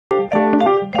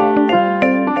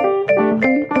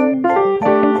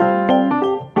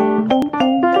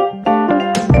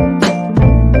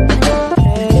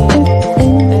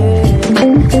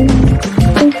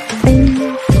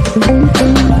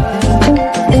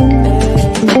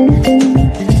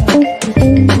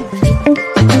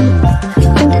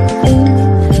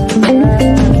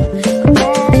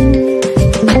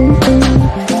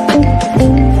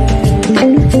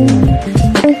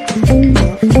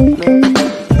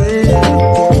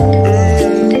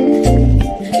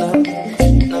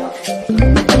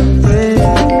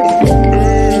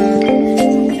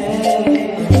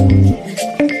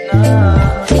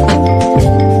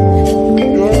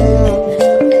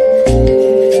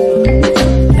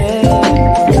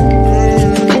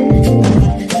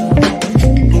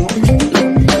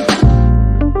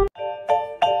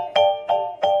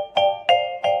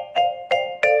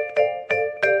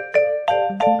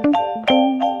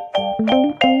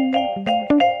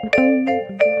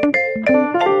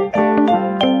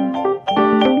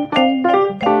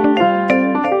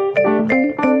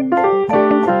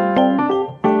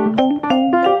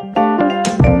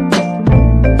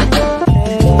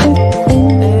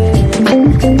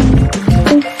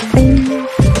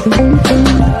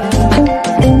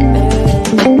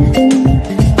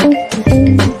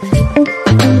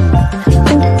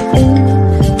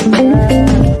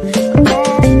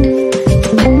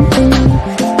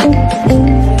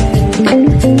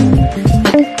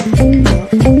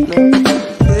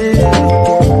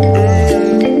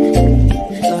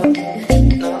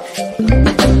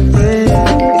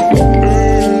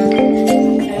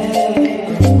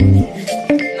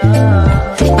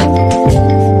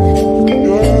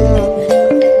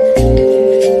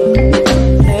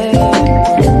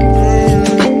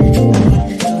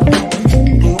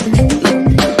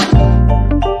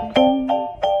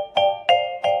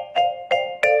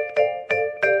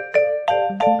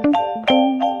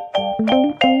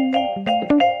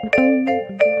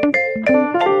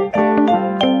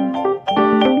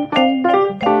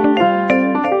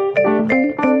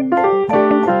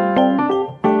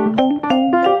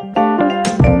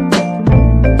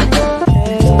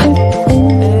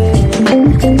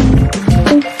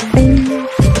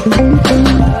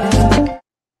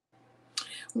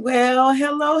Well,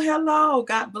 hello.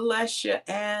 God bless you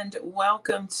and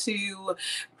welcome to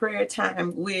Prayer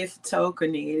Time with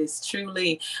Tokoni. It is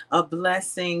truly a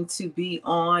blessing to be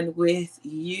on with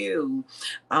you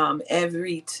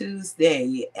every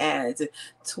Tuesday at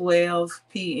 12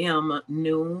 p.m.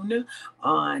 noon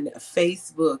on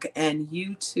Facebook and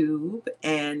YouTube,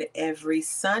 and every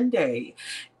Sunday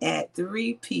at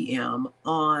 3 p.m.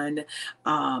 on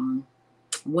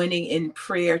Winning in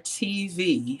Prayer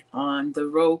TV on the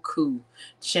Roku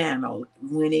channel,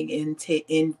 Winning in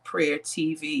Prayer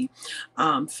TV.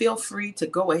 Feel free to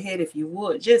go ahead, if you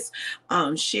would, just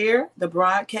share the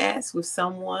broadcast with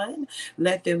someone.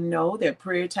 Let them know that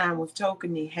Prayer Time with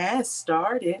Tokoni has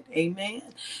started. Amen.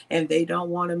 And they don't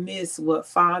want to miss what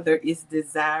Father is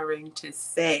desiring to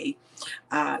say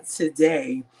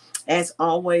today. As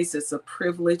always, it's a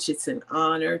privilege, it's an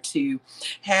honor to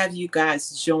have you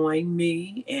guys join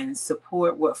me and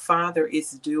support what Father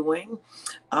is doing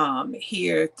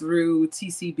here through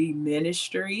TCB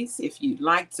Ministries. If you'd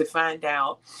like to find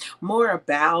out more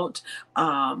about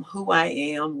who I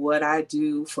am, what I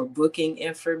do for booking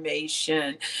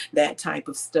information, that type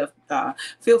of stuff,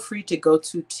 feel free to go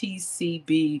to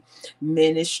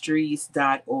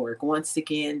tcbministries.org. Once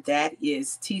again, that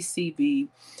is tcbministries.org.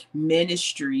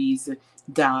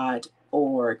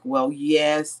 Well,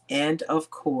 yes, and of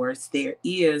course, there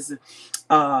is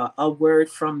a word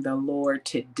from the Lord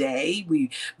today. We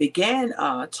began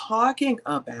talking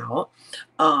about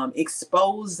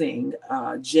exposing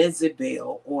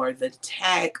Jezebel, or the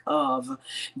attack of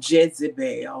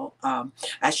Jezebel.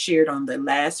 I shared on the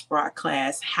last broad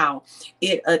class how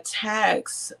it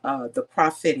attacks the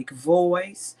prophetic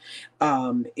voice.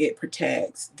 It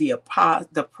protects the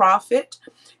prophet.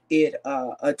 It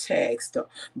attacks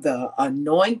the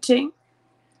anointing,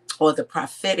 or the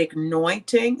prophetic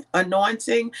anointing,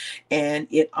 and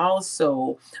it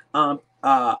also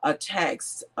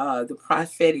attacks the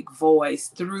prophetic voice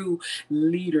through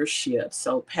leadership.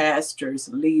 So pastors,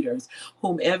 leaders,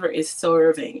 whomever is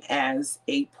serving as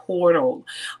a portal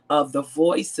of the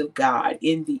voice of God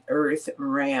in the earth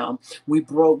realm, we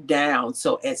broke down.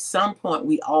 So at some point,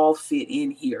 we all fit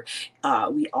in here.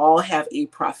 We all have a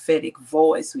prophetic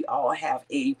voice. We all have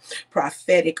a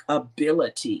prophetic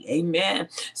ability. Amen.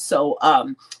 So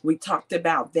we talked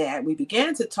about that. We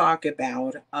began to talk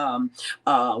about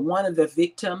one of the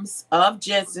victims of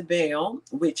Jezebel,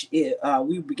 which is,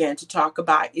 we began to talk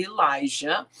about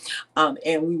Elijah. And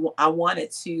I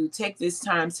wanted to take this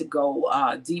time to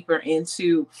go deeper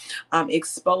into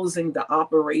exposing the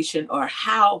operation, or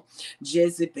how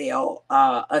Jezebel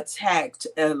attacked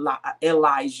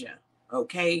Elijah.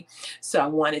 Okay, so I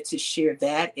wanted to share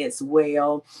that as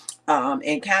well,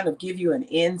 and kind of give you an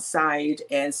insight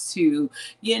as to,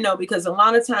 because a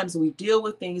lot of times we deal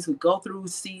with things, we go through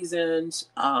seasons,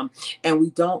 and we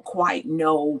don't quite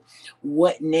know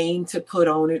what name to put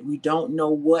on it. We don't know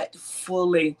what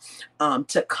fully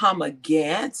to come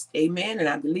against. Amen. And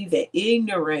I believe that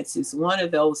ignorance is one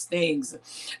of those things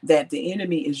that the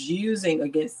enemy is using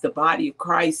against the body of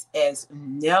Christ as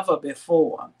never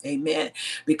before. Amen.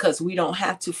 Because we don't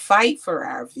have to fight for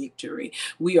our victory.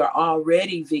 We are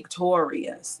already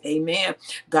victorious. Amen.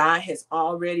 God has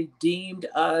already deemed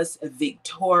us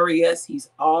victorious. He's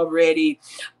already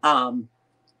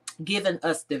given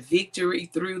us the victory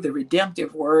through the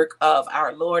redemptive work of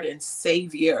our Lord and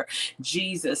Savior,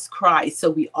 Jesus Christ. So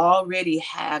we already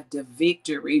have the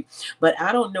victory. But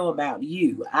I don't know about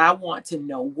you. I want to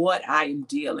know what I am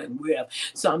dealing with.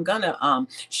 So I'm going to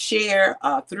share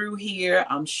through here.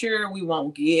 I'm sure we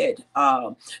won't get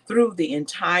through the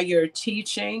entire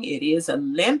teaching. It is a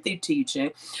lengthy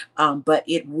teaching, but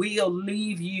it will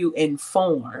leave you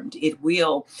informed. It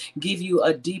will give you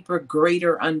a deeper,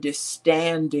 greater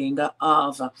understanding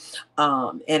of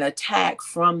an attack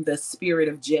from the spirit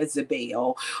of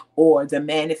Jezebel, or the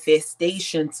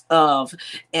manifestations of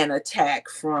an attack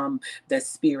from the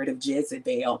spirit of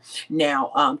Jezebel.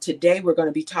 Now, today we're going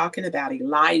to be talking about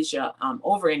Elijah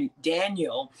over in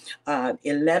Daniel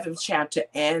 11th chapter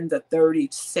and the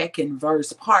 32nd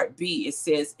verse, part B. It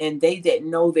says, "And they that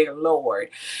know their Lord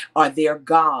or their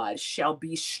God shall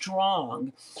be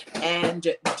strong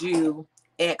and do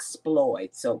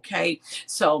exploits." Okay,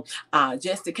 so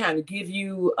just to kind of give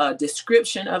you a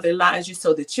description of Elijah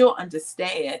so that you'll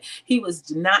understand, he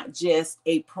was not just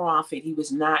a prophet, he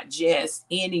was not just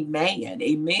any man,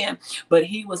 amen, but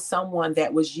he was someone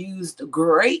that was used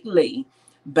greatly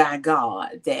by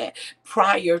God, that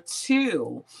prior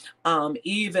to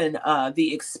even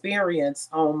the experience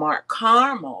on Mount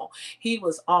Carmel, he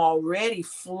was already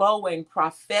flowing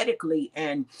prophetically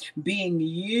and being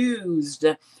used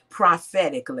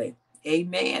prophetically.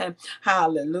 Amen.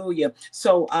 Hallelujah.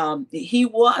 So he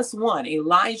was one.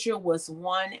 Elijah was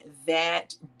one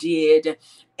that did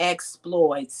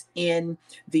exploits in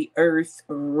the earth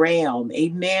realm.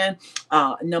 Amen.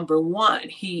 Number one,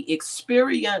 he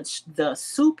experienced the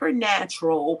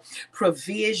supernatural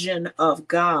provision of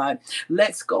God.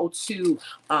 Let's go to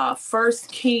 1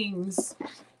 Kings,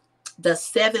 the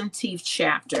 17th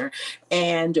chapter,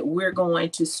 and we're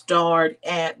going to start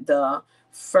at the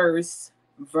first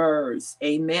verse.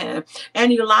 Amen.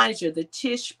 "And Elijah the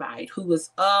Tishbite, who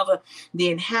was of the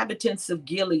inhabitants of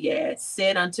Gilead,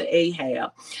 said unto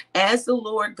Ahab, As the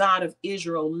Lord God of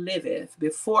Israel liveth,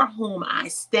 before whom I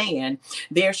stand,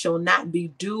 there shall not be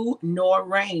dew nor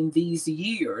rain these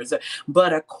years,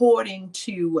 but according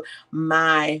to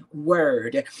my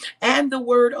word. And the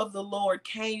word of the Lord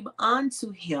came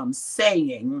unto him,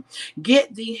 saying,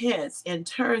 Get thee hence, and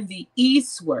turn thee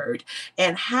eastward,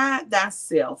 and hide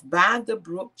thyself by the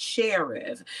brook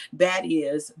Cherith, that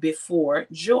is before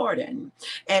Jordan.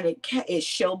 And it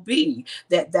shall be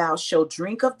that thou shalt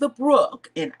drink of the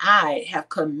brook, and I have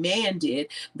commanded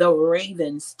the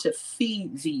ravens to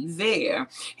feed thee there."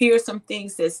 Here are some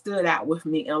things that stood out with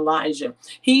me. Elijah,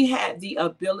 he had the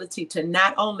ability to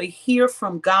not only hear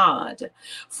from God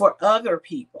for other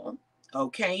people,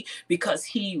 okay, because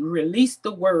he released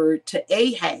the word to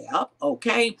Ahab,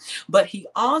 okay, but he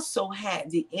also had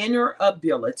the inner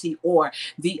ability, or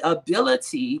the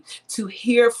ability to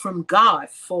hear from God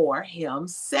for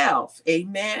himself.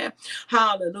 Amen.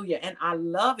 Hallelujah. And I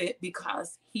love it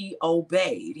because he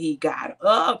obeyed. He got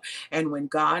up, and when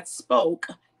God spoke,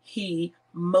 he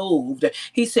moved.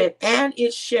 He said, "And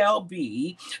it shall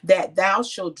be that thou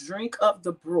shalt drink of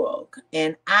the brook,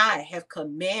 and I have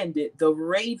commanded the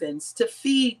ravens to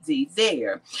feed thee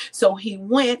there." So he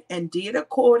went and did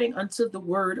according unto the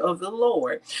word of the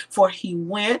Lord, for he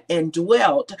went and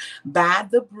dwelt by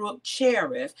the brook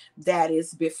Cherith, that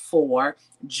is before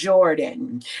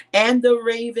Jordan. "And the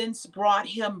ravens brought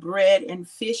him bread and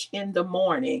fish in the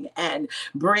morning, and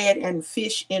bread and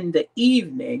fish in the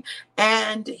evening,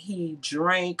 and he drank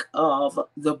of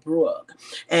the brook.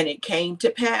 And it came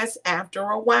to pass after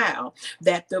a while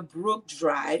that the brook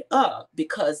dried up,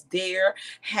 because there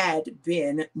had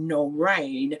been no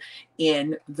rain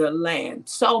in the land."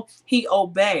 So he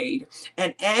obeyed.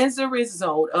 And as a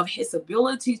result of his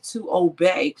ability to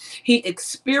obey, he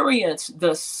experienced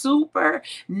the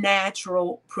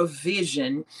supernatural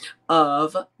provision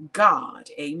of God.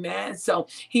 Amen. So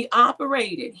he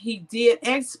operated, he did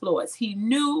exploits. He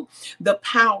knew the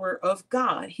power of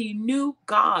God. He knew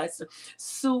God's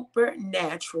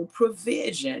supernatural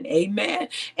provision. Amen.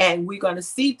 And we're going to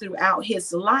see throughout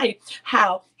his life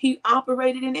how he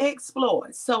operated in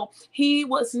exploits. So he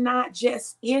was not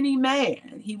just any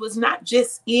man. He was not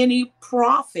just any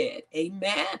prophet.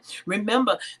 Amen.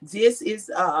 Remember, this is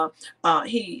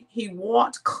he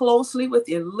walked closely with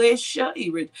Elisha. He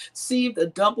received a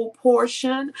double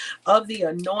portion of the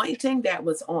anointing that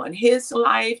was on his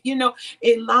life. You know,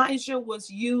 Elijah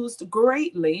was used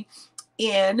greatly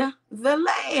in the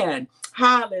land.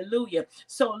 Hallelujah.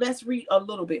 So let's read a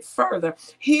little bit further.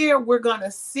 Here we're going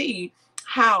to see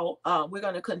how we're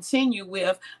going to continue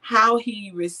with how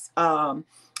he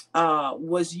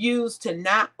was used to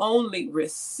not only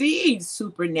receive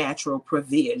supernatural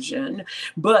provision,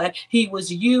 but he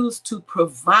was used to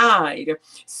provide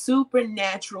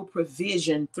supernatural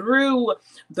provision through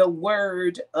the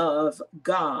word of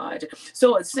God.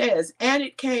 So it says, and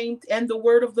it came, and the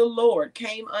word of the Lord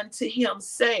came unto him,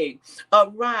 saying,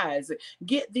 Arise,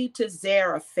 get thee to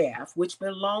Zarephath, which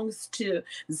belongs to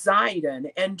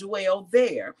Zidon, and dwell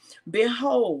there.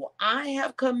 Behold, I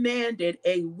have commanded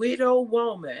a widow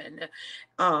woman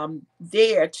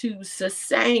there to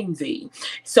sustain thee.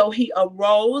 So he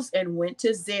arose and went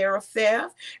to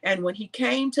Zarephath. And when he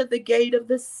came to the gate of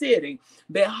the city,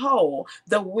 behold,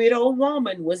 the widow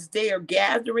woman was there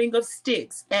gathering of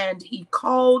sticks. And he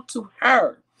called to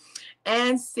her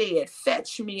and said,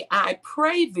 Fetch me, I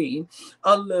pray thee,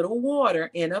 a little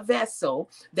water in a vessel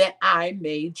that I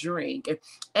may drink.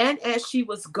 And as she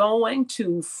was going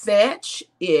to fetch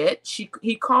it,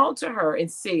 he called to her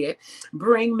and said,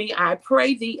 Bring me, I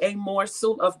pray thee, a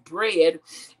morsel of bread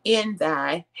in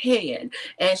thy hand.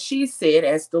 And she said,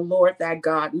 As the Lord thy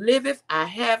God liveth, I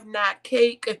have not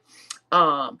cake,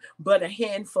 but a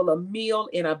handful of meal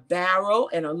in a barrel,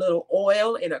 and a little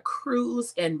oil in a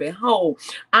cruse. And behold,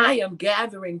 I am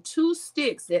gathering 2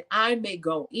 sticks that I may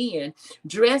go in,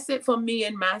 dress it for me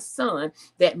and my son,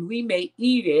 that we may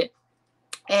eat it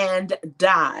and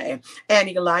die. And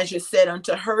Elijah said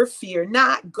unto her, Fear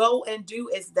not, go and do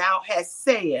as thou hast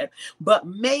said, but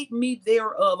make me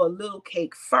thereof a little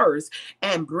cake first,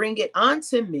 and bring it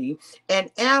unto me,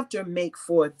 and after make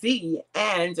for thee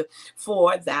and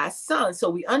for thy son. So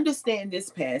we understand this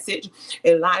passage.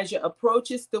 Elijah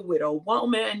approaches the widow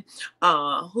woman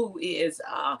who is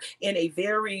in a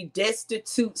very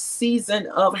destitute season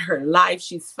of her life.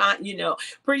 She's fine,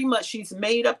 pretty much she's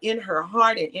made up in her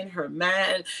heart and in her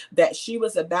mind that she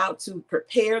was about to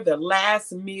prepare the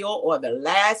last meal or the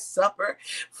last supper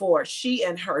for she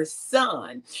and her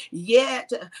son.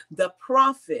 Yet the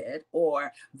prophet,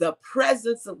 or the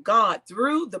presence of God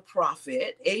through the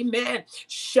prophet, amen,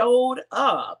 showed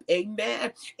up,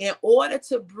 amen, in order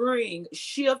to bring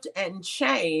shift and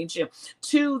change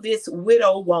to this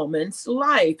widow woman's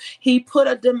life. He put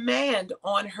a demand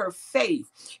on her faith.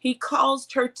 He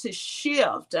caused her to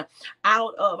shift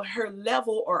out of her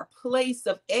level or place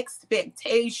of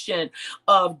expectation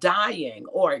of dying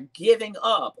or giving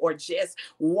up or just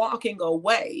walking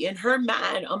away. In her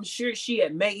mind, I'm sure she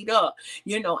had made up,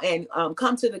 and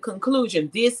come to the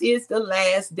conclusion, this is the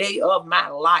last day of my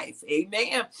life.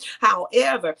 Amen.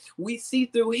 However, we see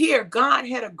through here, God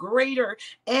had a greater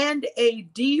and a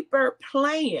deeper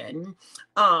plan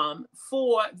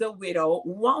for the widow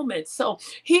woman. So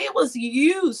he was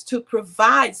used to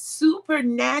provide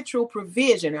supernatural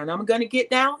provision. And I'm going to get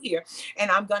down here and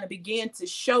I'm going to begin to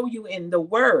show you in the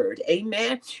word.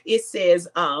 Amen. It says,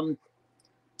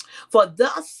 for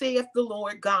thus saith the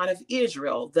Lord God of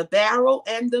Israel, the barrel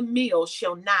and the meal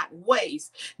shall not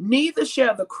waste, neither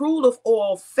shall the cruel of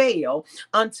oil fail,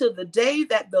 until the day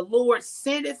that the Lord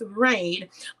sendeth rain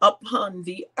upon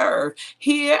the earth.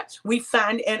 Here we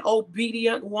find an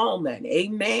obedient woman.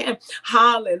 Amen.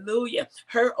 Hallelujah.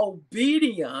 Her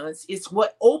obedience is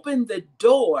what opened the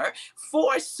door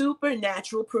for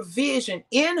supernatural provision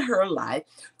in her life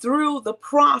through the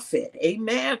prophet.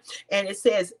 Amen. And it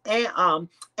says,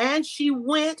 and she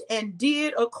went and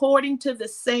did according to the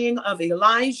saying of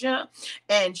Elijah,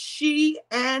 and she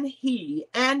and he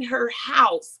and her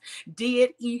house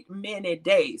did eat many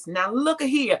days. Now look at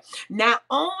here. Not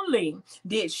only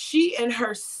did she and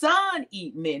her son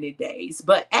eat many days,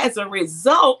 but as a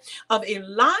result of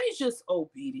Elijah's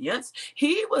obedience,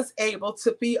 he was able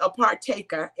to be a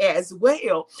partaker as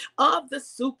well of the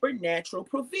supernatural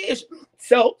provision.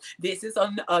 So this is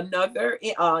another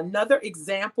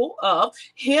example of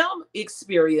him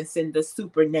experiencing the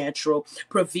supernatural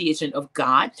provision of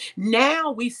God.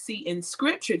 Now we see in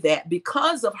scripture that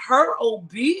because of her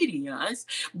obedience,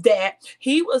 that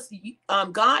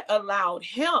God allowed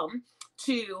him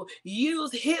to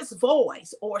use his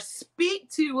voice or speak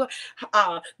to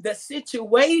the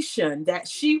situation that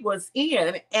she was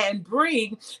in and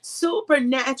bring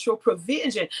supernatural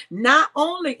provision, not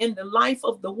only in the life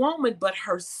of the woman, but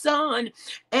her son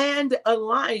and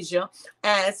Elijah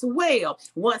as well.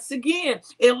 Once again,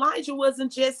 Elijah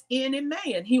wasn't just any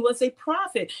man. He was a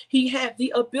prophet. He had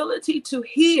the ability to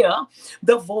hear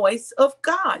the voice of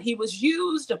God. He was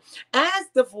used as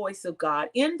the voice of God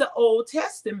in the Old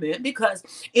Testament because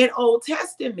because in Old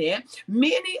Testament,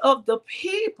 many of the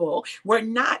people were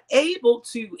not able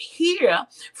to hear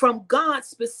from God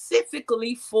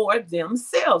specifically for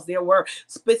themselves. There were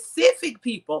specific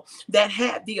people that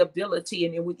had the ability,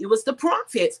 and it was the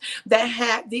prophets that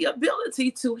had the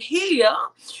ability to hear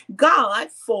God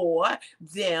for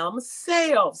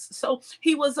themselves. So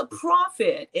he was a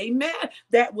prophet, amen,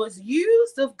 that was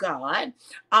used of God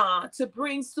to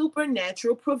bring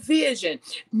supernatural provision.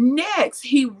 Next,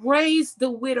 he raised the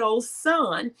widow's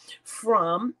son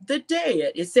from the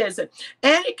dead. It says, and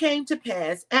it came to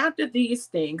pass after these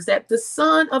things that the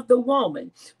son of the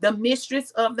woman, the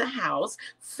mistress of the house,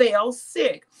 fell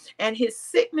sick, and his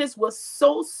sickness was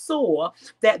so sore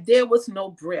that there was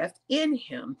no breath in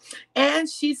him. And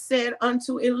she said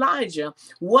unto Elijah,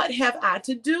 what have I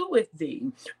to do with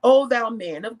thee, O thou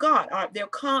man of God? Art thou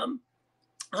come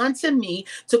unto me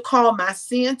to call my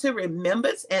sin to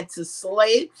remembrance and to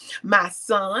slay my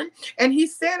son? And he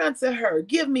said unto her,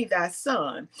 give me thy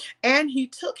son. And he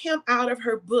took him out of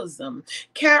her bosom,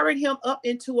 carried him up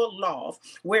into a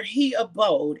loft where he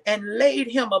abode, and laid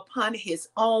him upon his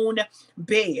own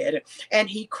bed. And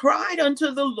he cried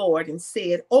unto the Lord and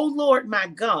said, O Lord my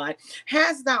God,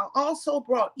 hast thou also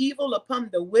brought evil upon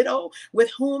the widow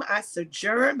with whom I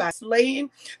sojourn by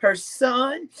slaying her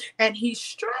son? And he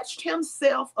stretched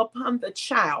himself upon the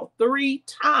child 3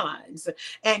 times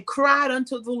and cried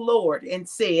unto the Lord and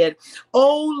said,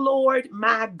 O Lord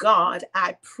my God,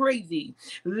 I pray thee,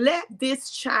 let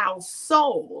this child's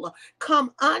soul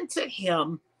come unto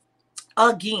him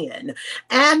again.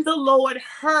 And the Lord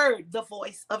heard the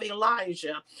voice of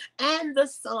Elijah, and the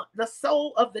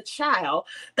soul of the child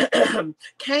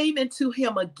came into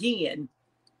him again,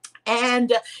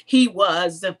 and he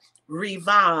was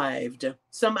revived.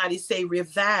 Somebody say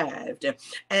revived.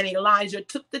 And Elijah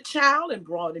took the child and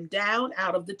brought him down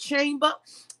out of the chamber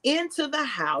into the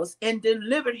house and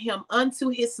delivered him unto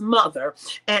his mother.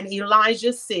 And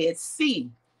Elijah said,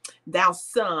 see, thou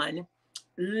son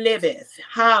liveth.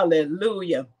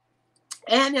 Hallelujah.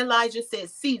 And Elijah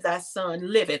said, see, thy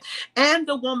son liveth. And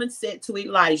the woman said to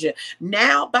Elijah,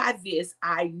 now by this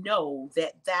I know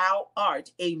that thou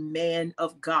art a man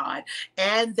of God,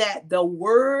 and that the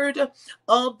word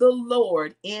of the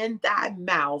Lord in thy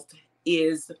mouth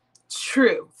is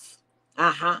truth.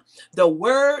 The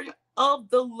word of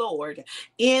the Lord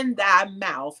in thy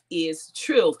mouth is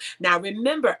truth. Now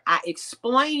remember, I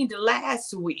explained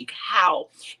last week how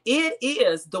it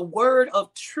is the word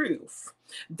of truth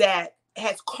that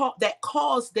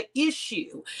caused the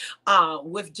issue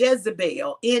with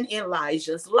Jezebel in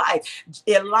Elijah's life.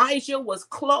 Elijah was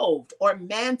clothed or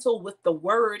mantled with the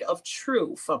word of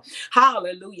truth.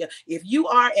 Hallelujah. If you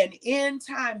are an end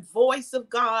time voice of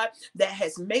God that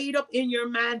has made up in your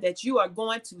mind that you are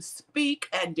going to speak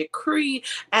and decree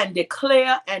and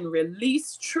declare and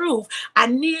release truth, I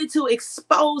need to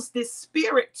expose this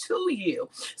spirit to you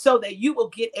so that you will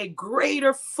get a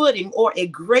greater footing or a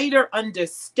greater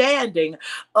understanding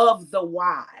of the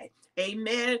why.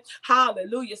 Amen.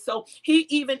 Hallelujah. So he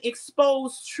even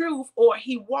exposed truth, or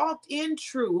he walked in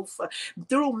truth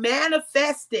through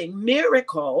manifesting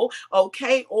miracle,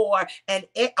 okay, or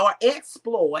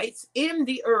exploits in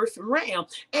the earth realm.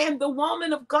 And the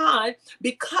woman of God,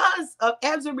 because of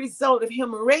as a result of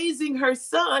him raising her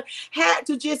son, had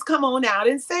to just come on out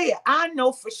and say it. I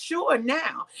know for sure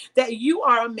now that you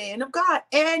are a man of God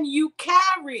and you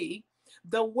carry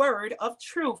the word of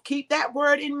truth. Keep that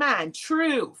word in mind,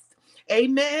 truth.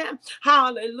 Amen.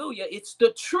 Hallelujah. It's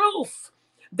the truth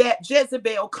that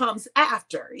Jezebel comes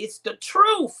after. It's the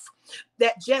truth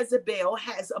that Jezebel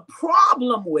has a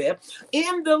problem with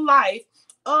in the life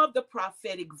of the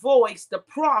prophetic voice, the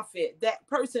prophet, that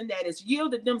person that has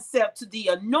yielded themselves to the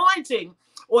anointing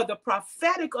or the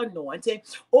prophetic anointing,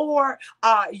 or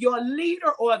your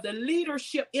leader or the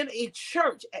leadership in a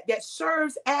church that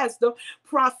serves as the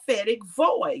prophetic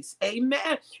voice.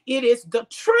 Amen. It is the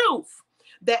truth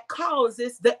that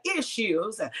causes the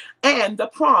issues and the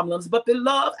problems. But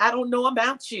beloved, I don't know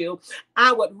about you.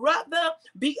 I would rather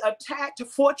be attacked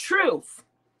for truth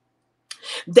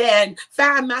than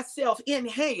find myself in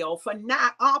hell for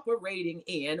not operating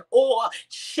in or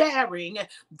sharing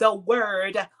the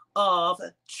word of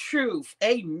truth.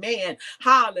 Amen.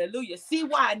 Hallelujah. See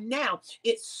why now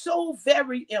it's so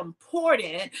very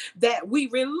important that we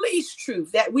release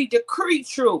truth, that we decree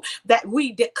truth, that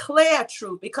we declare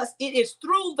truth, because it is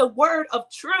through the word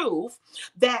of truth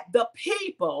that the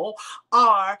people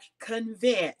are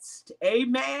convinced.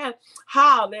 Amen.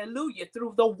 Hallelujah.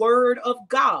 Through the word of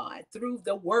God, through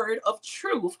the word of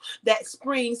truth that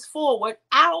springs forward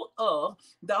out of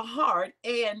the heart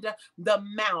and the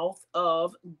mouth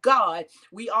of God,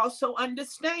 we also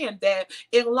understand that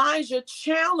Elijah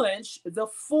challenged the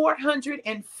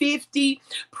 450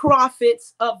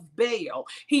 prophets of Baal.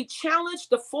 He challenged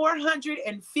the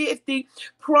 450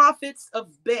 prophets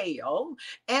of Baal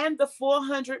and the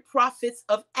 400 prophets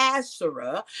of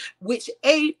Asherah, which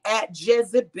ate at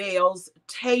Jezebel's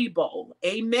table.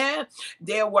 Amen.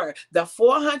 There were the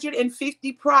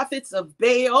 450 prophets of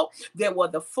Baal. There were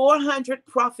the 400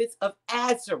 prophets of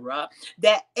Asherah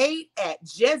that ate at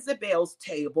Jezebel's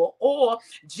table, or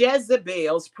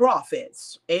Jezebel's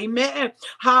prophets. Amen.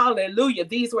 Hallelujah.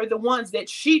 These were the ones that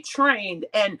she trained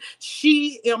and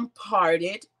she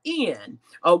imparted in.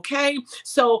 Okay.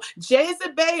 So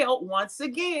Jezebel once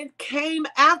again came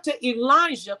after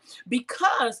Elijah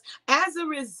because as a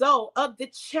result of the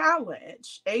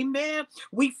challenge, amen,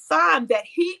 we find that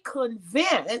he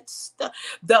convinced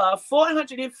the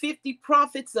 450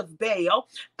 prophets of Baal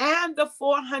and the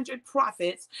 400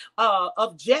 prophets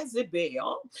of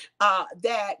Jezebel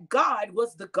that God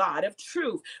was the God of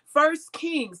truth. First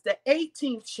Kings, the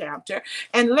 18th chapter,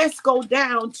 and let's go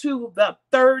down to the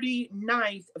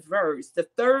 39th verse. The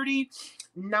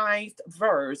 39th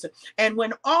verse. And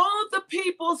when all the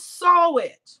people saw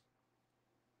it,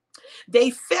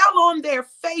 they fell on their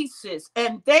faces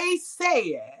and they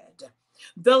said,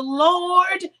 "The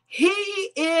Lord, he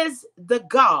is the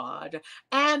God,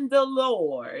 and the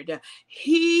Lord,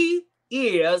 he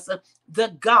is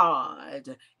the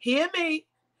God." Hear me.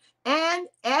 And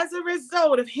as a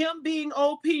result of him being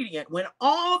obedient, when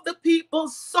all the people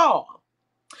saw,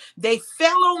 they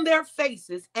fell on their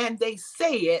faces and they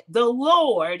said, "The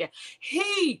Lord,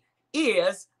 he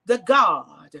is the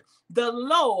God. The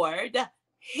Lord,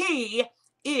 he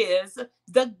is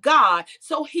the God."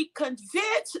 So he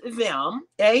convinced them,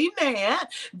 amen,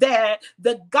 that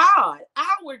the God,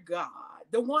 our God,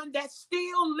 the one that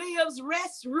still lives,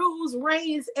 rests, rules,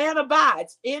 reigns, and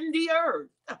abides in the earth,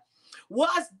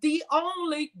 was the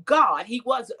only God. He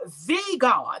was the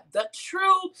God, the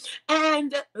true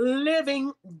and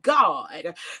living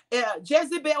God.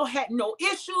 Jezebel had no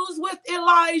issues with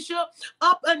Elijah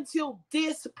up until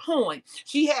this point.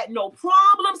 She had no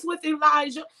problems with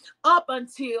Elijah up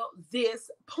until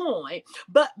this point.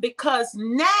 But because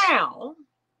now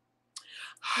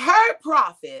her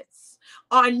prophets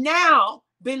are now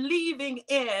believing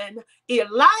in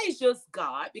Elijah's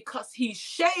God because he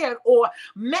shared or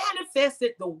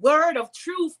manifested the word of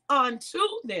truth unto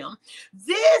them,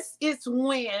 this is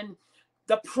when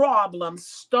the problem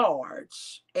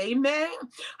starts. Amen.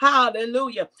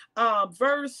 Hallelujah.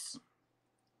 Verse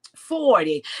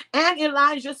 40. And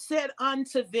Elijah said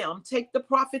unto them, "Take the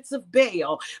prophets of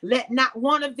Baal, let not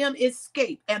one of them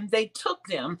escape." And they took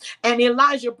them, and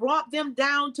Elijah brought them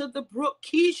down to the brook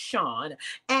Kishon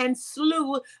and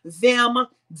slew them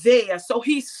there. So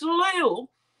he slew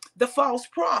the false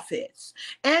prophets.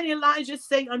 And Elijah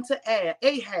said unto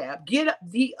Ahab, "Get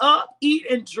thee up, eat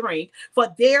and drink, for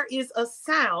there is a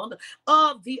sound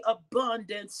of the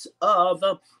abundance of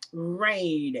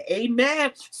rain."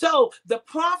 Amen. So the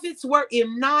prophets were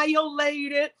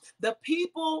annihilated. The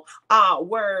people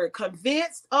were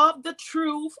convinced of the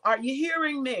truth. Are you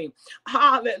hearing me?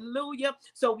 Hallelujah.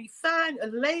 So we find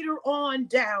later on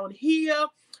down here,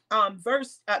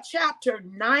 chapter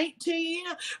 19,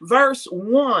 verse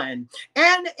 1.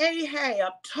 And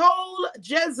Ahab told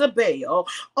Jezebel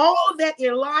all that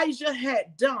Elijah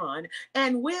had done,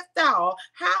 and withal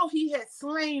how he had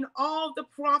slain all the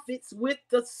prophets with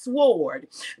the sword.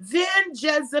 Then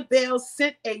Jezebel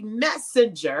sent a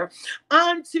messenger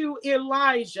unto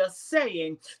Elijah,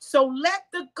 saying, "So let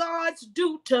the gods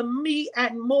do to me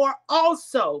and more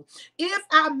also, if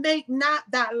I make not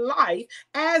thy life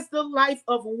as the life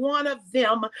of one of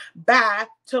them by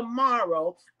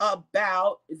tomorrow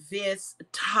about this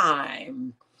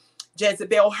time."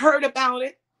 Jezebel heard about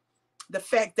it. The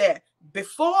fact that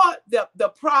before the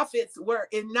prophets were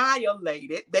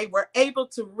annihilated, they were able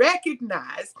to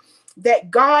recognize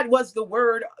that God was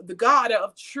the God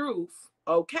of truth.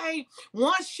 Okay.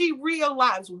 Once she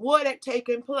realized what had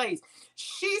taken place,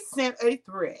 she sent a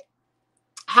threat.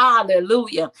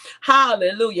 Hallelujah.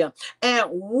 Hallelujah. And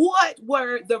what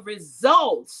were the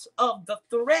results of the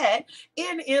threat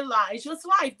in Elijah's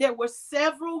life? There were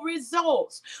several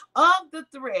results of the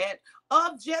threat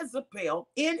of Jezebel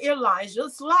in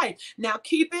Elijah's life. Now,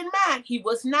 keep in mind, he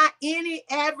was not any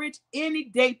average, any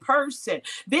day person.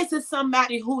 This is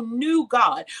somebody who knew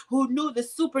God, who knew the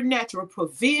supernatural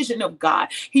provision of God.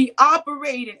 He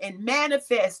operated and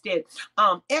manifested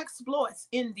exploits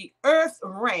in the earth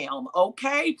realm.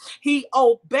 Okay. He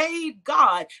obeyed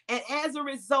God. And as a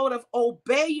result of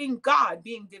obeying God,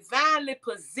 being divinely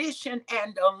positioned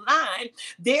and aligned,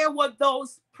 there were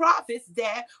those prophets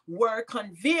that were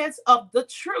convinced of the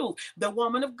truth. The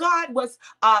woman of God was,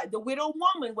 the widow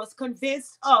woman was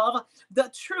convinced of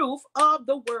the truth of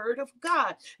the word of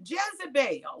God.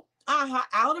 Jezebel,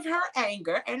 out of her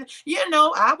anger, and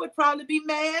I would probably be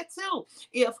mad too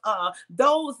if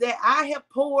those that I have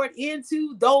poured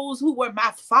into, those who were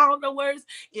my followers,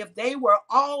 if they were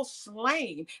all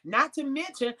slain. Not to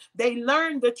mention they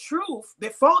learned the truth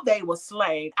before they were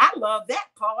slain. I love that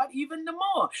part even the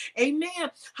more.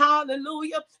 Amen.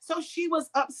 Hallelujah. So she was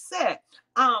upset.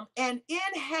 And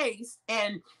in haste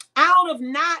and out of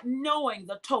not knowing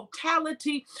the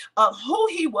totality of who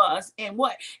he was and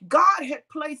what God had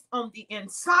placed on the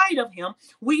inside of him,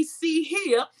 we see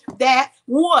here that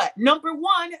what? Number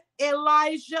one,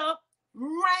 Elijah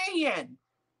ran.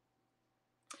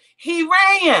 He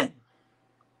ran.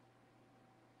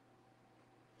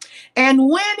 And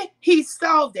when he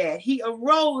saw that, he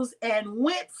arose and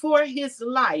went for his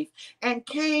life and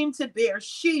came to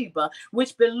Beersheba,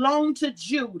 which belonged to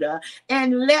Judah,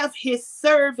 and left his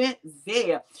servant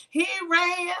there. He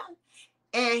ran.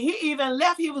 And he even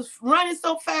left, he was running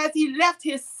so fast, he left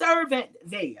his servant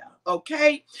there,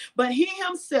 okay? But he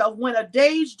himself went a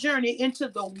day's journey into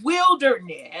the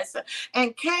wilderness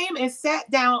and came and sat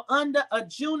down under a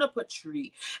juniper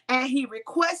tree. And he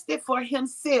requested for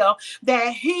himself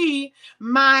that he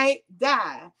might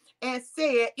die, and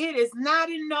said, "It is not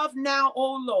enough now,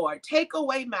 O Lord. Take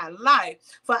away my life,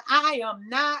 for I am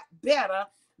not better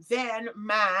than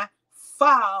my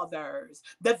fathers."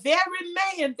 The very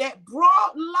man that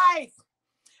brought life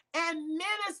and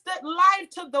ministered life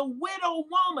to the widow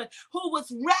woman who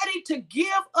was ready to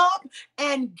give up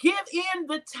and give in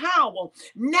the towel.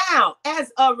 Now,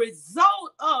 as a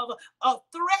result of a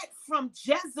threat from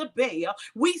Jezebel,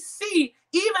 we see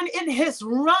even in his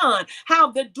run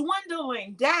how the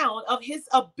dwindling down of his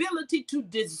ability to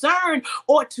discern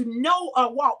or to know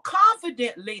or walk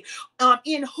confidently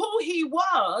in who he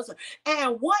was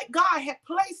and what God had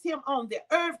placed him on the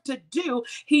earth to do,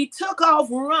 he took off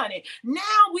running. Now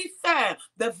we find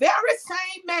the very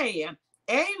same man,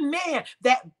 amen,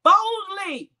 that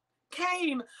boldly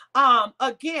came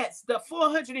against the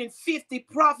 450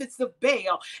 prophets of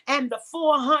Baal and the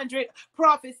 400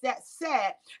 prophets that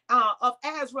sat of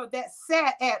Azra that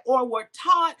sat at or were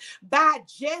taught by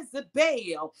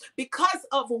Jezebel. Because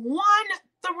of one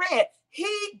threat,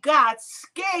 he got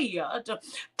scared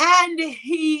and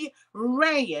he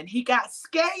ran. He got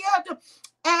scared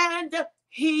and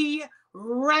he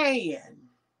ran.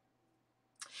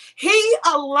 He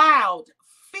allowed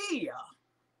fear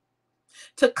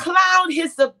to cloud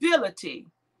his ability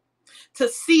to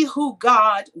see who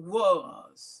God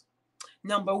was.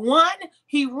 Number one,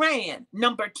 he ran.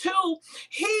 Number two,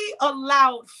 he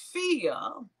allowed fear,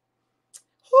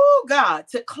 God,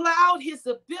 to cloud his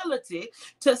ability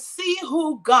to see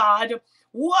who God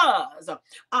was.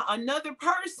 Another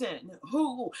person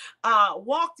who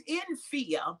walked in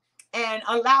fear and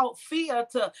allowed fear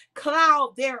to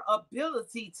cloud their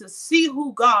ability to see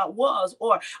who God was,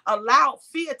 or allowed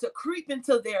fear to creep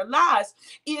into their lives,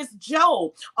 is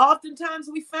Job. Oftentimes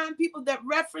we find people that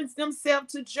reference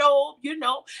themselves to Job,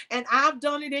 and I've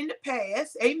done it in the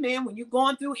past. Amen. When you're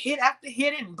going through hit after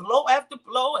hit and blow after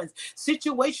blow and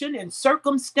situation and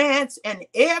circumstance and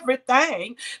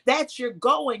everything that you're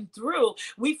going through,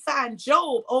 we find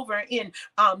Job over in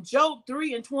Job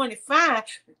 3:25,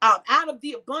 out of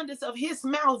the abundance of his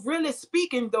mouth, really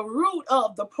speaking the root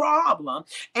of the problem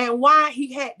and why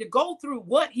he had to go through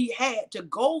what he had to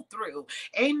go through.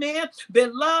 Amen.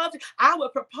 Beloved, I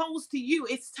would propose to you,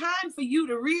 it's time for you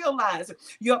to realize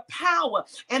your power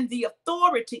and the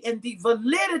authority and the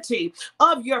validity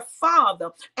of your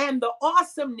Father and the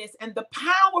awesomeness and the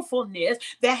powerfulness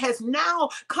that has now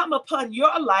come upon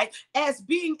your life as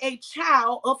being a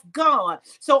child of God.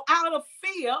 So out of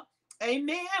fear,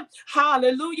 amen,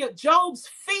 hallelujah, Job's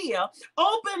fear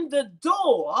opened the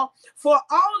door for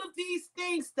all of these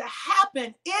things to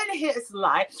happen in his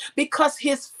life, because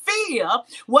his fear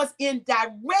was in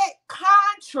direct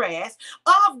contrast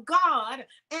of God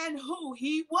and who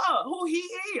he was, who he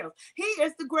is. He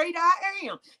is the great I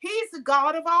am. He's the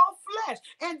God of all flesh,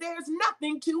 and there's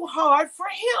nothing too hard for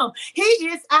him. He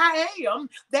is I am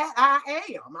that I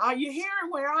am. Are you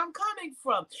hearing where I'm coming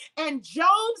from? And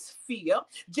Job's fear,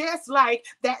 just like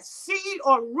that seed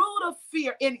or root of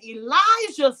fear in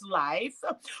Elijah's life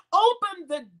opened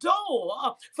the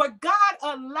door for God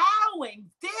allowing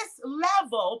this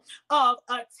level of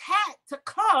attack to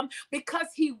come, because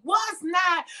he was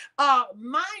not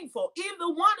mindful. Either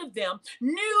one of them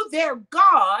knew their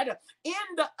God in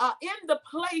the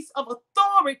place of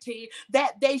authority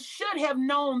that they should have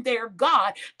known their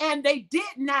God, and they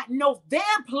did not know their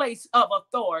place of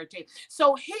authority.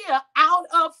 So here, out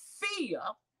of fear,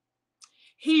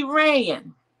 he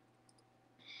ran.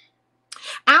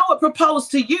 I would propose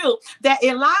to you that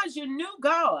Elijah knew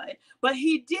God, but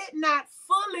he did not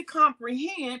fully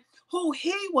comprehend who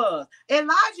he was.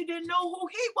 Elijah didn't know who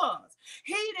he was.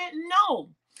 He didn't know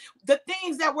the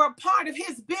things that were part of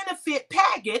his benefit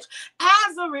package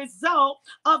as a result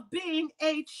of being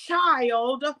a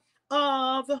child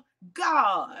of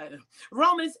God.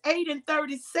 Romans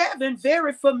 8:37,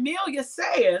 very familiar,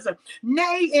 says,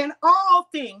 nay, in all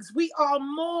things we are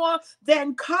more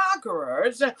than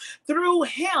conquerors through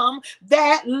him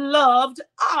that loved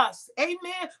us.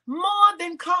 Amen. More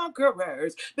than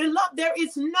conquerors. Beloved, there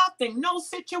is nothing, no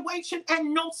situation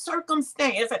and no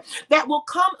circumstance that will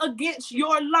come against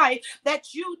your life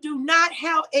that you do not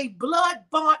have a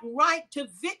blood-bought right to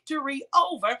victory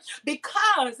over,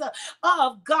 because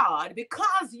of God,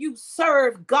 because you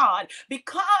serve God,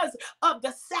 because of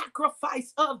the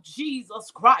sacrifice of Jesus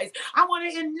Christ. I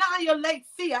want to annihilate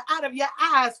fear out of your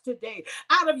eyes today,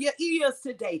 out of your ears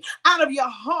today, out of your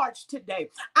hearts today.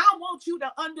 I want you to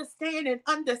understand and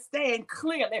understand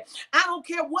clearly. I don't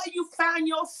care where you find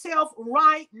yourself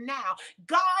right now.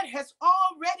 God has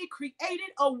already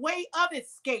created a way of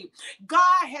escape.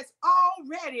 God has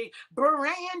already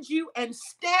branded you and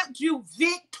stamped you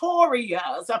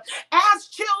victorious. As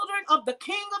children of the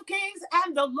King of Kings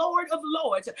and the Lord of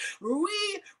Lords,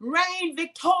 we reign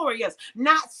victorious.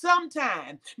 Not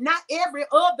sometime, not every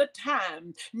other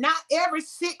time, not every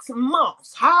 6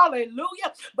 months.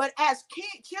 Hallelujah. But as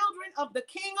children of the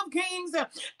King of Kings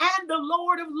and the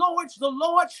Lord of Lords, the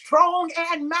Lord strong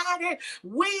and mighty,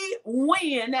 we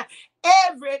win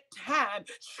every time.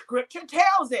 Scripture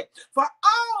tells it, for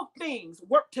all things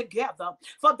work together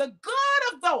for the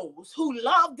good of those who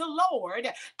love the Lord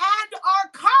and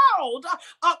are called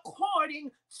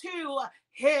according to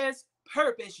his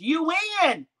purpose. You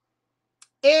win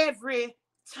every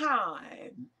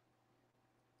time.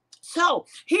 So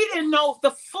he didn't know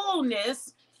the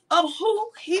fullness of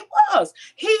who he was.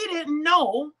 He didn't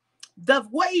know the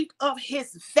weight of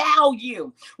his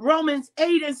value. Romans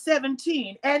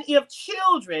 8:17. And if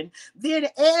children, then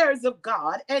heirs of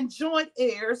God and joint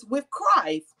heirs with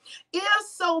Christ, if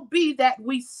so be that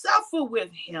we suffer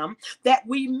with him, that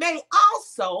we may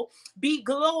also be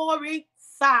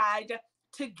glorified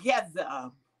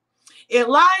together.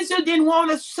 Elijah didn't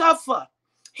want to suffer.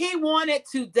 He wanted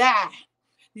to die.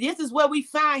 This is where we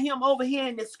find him over here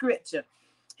in the scripture.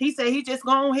 He said he just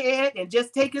go ahead and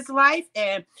just take his life,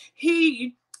 and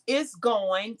he is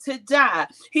going to die.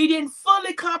 He didn't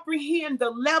fully comprehend the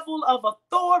level of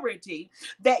authority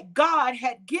that God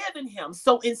had given him.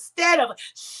 So instead of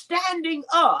standing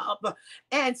up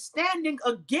and standing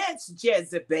against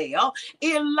Jezebel,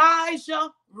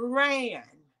 Elijah ran.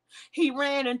 He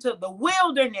ran into the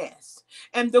wilderness,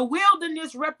 and the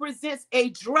wilderness represents a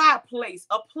dry place,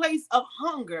 a place of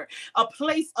hunger, a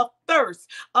place of thirst,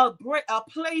 a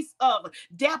place of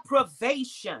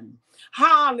deprivation.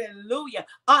 Hallelujah.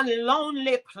 A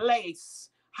lonely place.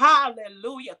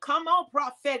 Hallelujah. Come on,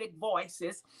 prophetic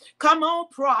voices. Come on,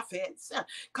 prophets.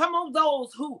 Come on,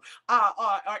 those who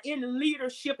are in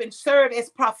leadership and serve as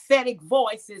prophetic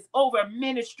voices over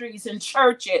ministries and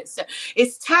churches.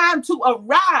 It's time to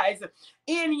arise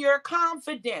in your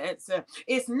confidence.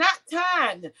 It's not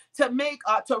time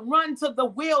to run to the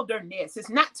wilderness. It's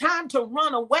not time to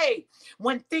run away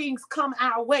when things come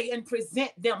our way and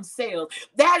present themselves.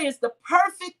 That is the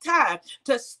perfect time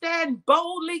to stand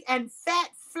boldly and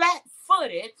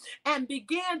flat-footed and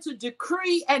begin to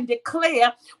decree and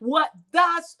declare what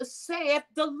thus saith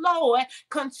the Lord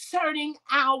concerning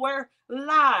our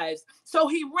lives. So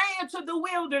he ran to the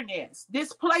wilderness,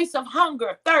 this place of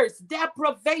hunger, thirst,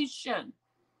 deprivation.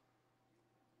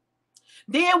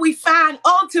 Then we find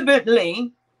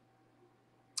ultimately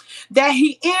that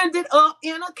he ended up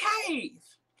in a cave,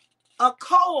 a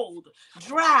cold,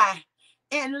 dry,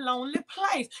 and lonely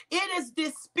place. It is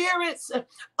this spirit's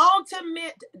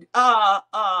ultimate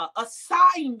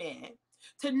assignment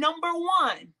to, number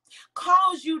one,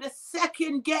 cause you to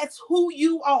second guess who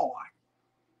you are.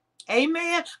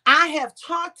 Amen. I have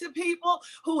talked to people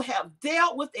who have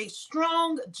dealt with a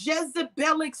strong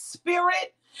Jezebelic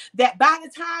spirit, that by the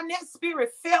time that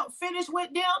spirit felt finished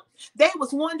with them, they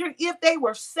was wondering if they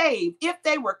were saved, if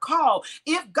they were called,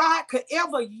 if God could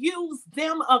ever use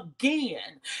them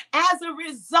again. As a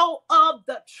result of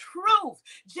the truth,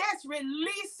 just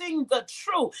releasing the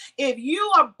truth. If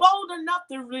you are bold enough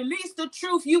to release the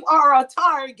truth, you are a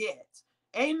target.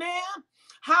 Amen.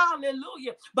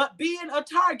 Hallelujah. But being a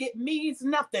target means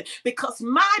nothing, because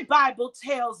my Bible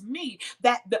tells me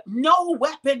that no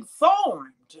weapon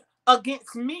formed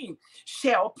against me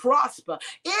shall prosper.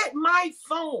 It might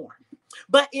form,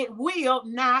 but it will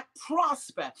not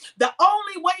prosper. The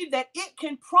only way that it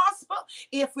can prosper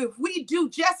if we do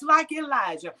just like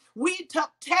Elijah, we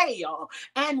tuck tail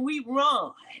and we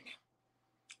run.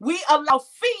 We allow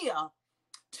fear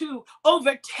to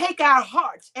overtake our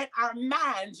hearts and our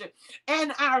minds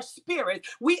and our spirit.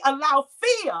 We allow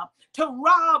fear to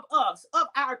rob us of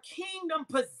our kingdom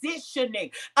positioning.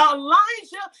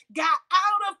 Elijah got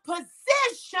out of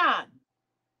position.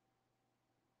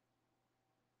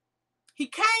 He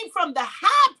came from the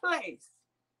high place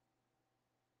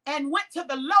and went to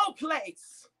the low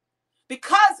place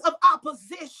because of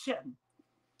opposition,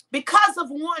 because of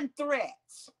one threat.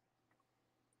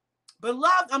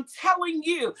 Beloved, I'm telling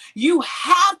you, you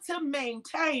have to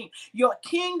maintain your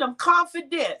kingdom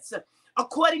confidence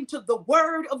according to the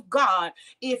word of God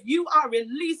if you are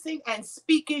releasing and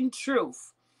speaking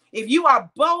truth. If you are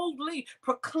boldly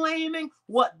proclaiming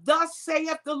what thus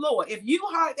saith the Lord, if you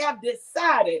have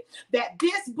decided that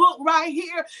this book right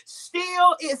here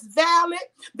still is valid,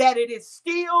 that it is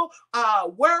still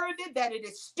worthy, that it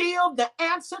is still the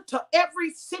answer to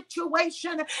every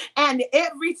situation and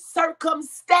every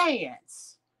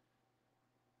circumstance,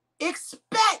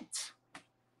 expect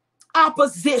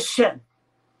opposition.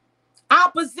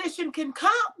 Opposition can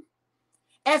come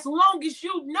as long as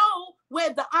you know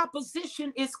where the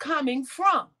opposition is coming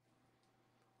from.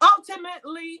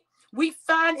 Ultimately, we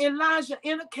find Elijah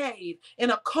in a cave, in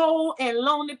a cold and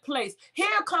lonely place. Here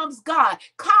comes God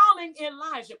calling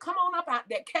Elijah. Come on up out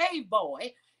that cave,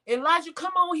 boy. Elijah,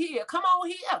 come on here. Come on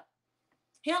here.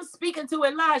 Him speaking to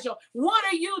Elijah. What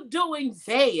are you doing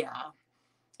there?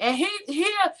 And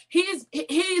he's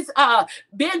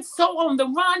been so on the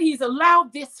run. He's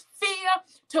allowed this fear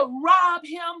to rob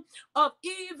him of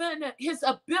even his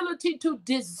ability to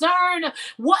discern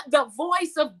what the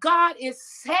voice of God is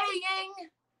saying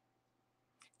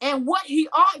and what he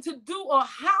ought to do or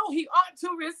how he ought to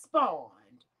respond.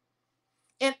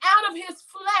 And out of his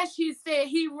flesh, he said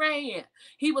he ran.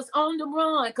 He was on the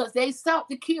run because they sought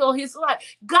to kill his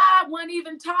life. God wasn't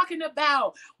even talking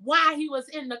about why he was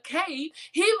in the cave.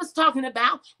 He was talking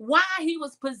about why he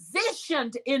was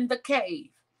positioned in the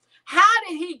cave. How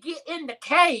did he get in the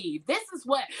cave? This is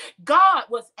what God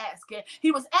was asking. He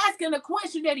was asking a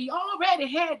question that he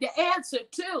already had the answer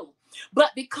to. But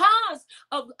because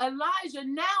of Elijah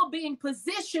now being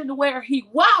positioned where he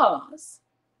was,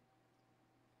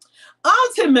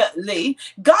 ultimately,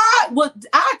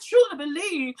 I truly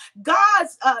believe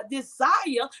God's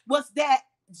desire was that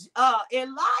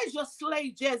Elijah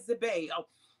slay Jezebel.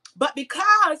 But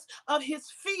because of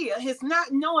his fear, his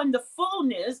not knowing the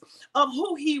fullness of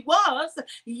who he was,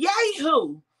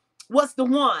 Jehu was the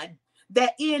one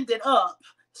that ended up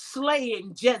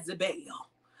slaying Jezebel.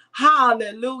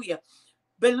 Hallelujah.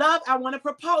 Beloved, I want to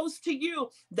propose to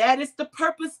you that is the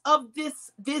purpose of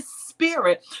this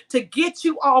spirit, to get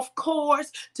you off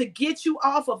course, to get you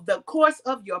off of the course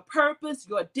of your purpose,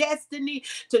 your destiny,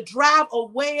 to drive a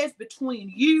wedge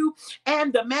between you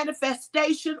and the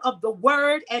manifestation of the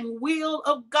word and will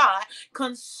of God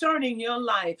concerning your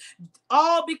life.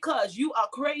 All because you are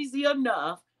crazy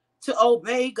enough to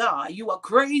obey God. You are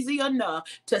crazy enough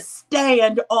to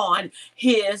stand on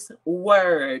his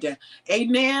word.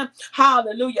 Amen.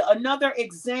 Hallelujah. Another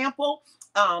example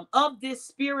of this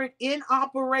spirit in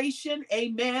operation,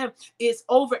 amen, is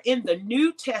over in the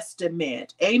New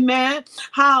Testament. Amen.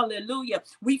 Hallelujah.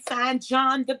 We find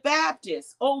John the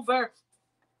Baptist over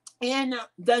in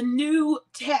the New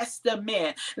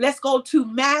Testament. Let's go to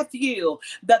Matthew,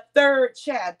 the 3rd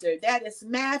chapter. That is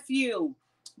Matthew,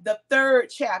 the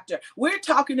 3rd chapter. We're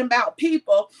talking about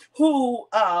people who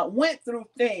went through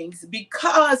things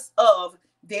because of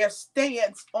their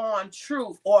stance on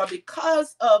truth, or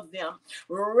because of them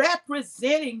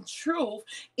representing truth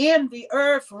in the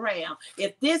earth realm.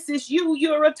 If this is you,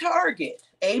 you're a target.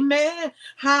 Amen.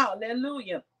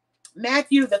 Hallelujah.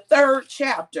 Matthew, the 3rd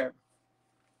chapter.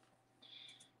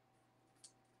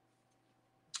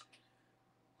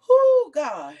 Oh,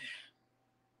 God.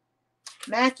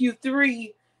 Matthew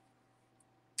 3,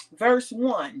 Verse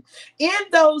 1. In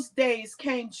those days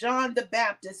came John the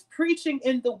Baptist preaching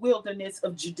in the wilderness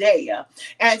of Judea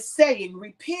and saying,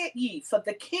 Repent ye, for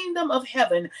the kingdom of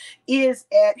heaven is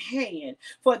at hand.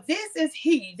 For this is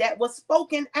he that was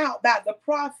spoken out by the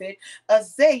prophet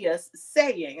Isaiah,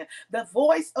 saying, The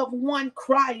voice of one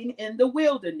crying in the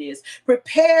wilderness,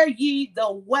 Prepare ye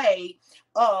the way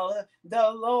of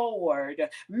the Lord,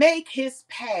 make his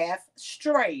path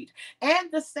straight. And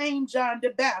the same John the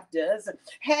Baptist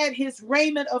had his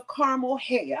raiment of camel's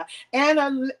hair, and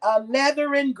a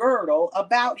leathern girdle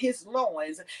about his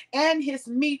loins, and his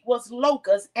meat was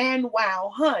locusts and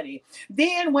wild honey.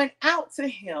 Then went out to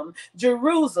him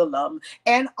Jerusalem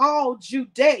and all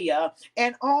Judea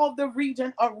and all the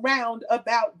region around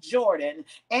about Jordan,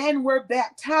 and were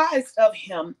baptized of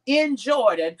him in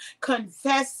Jordan,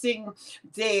 confessing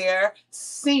their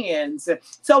sins.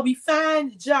 So we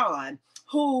find John,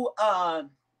 who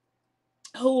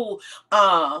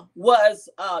was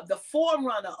the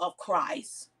forerunner of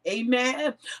Christ.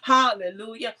 Amen.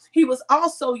 Hallelujah. He was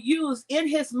also used in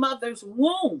his mother's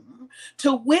womb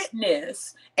to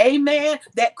witness, amen,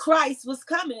 that Christ was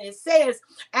coming. It says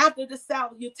after the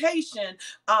salutation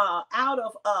out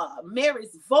of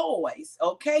Mary's voice,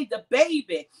 okay, the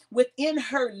baby within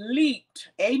her leaped.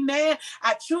 Amen.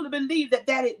 I truly believe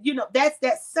that's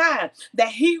that sign that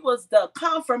he was the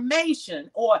confirmation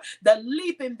or the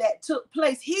leaping that took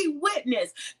place. He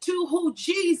witnessed to who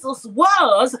Jesus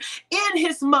was in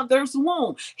his mother's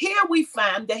womb. Here we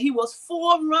find that he was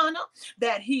forerunner,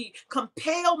 that he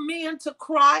compelled men to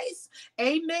Christ.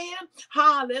 Amen.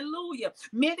 Hallelujah.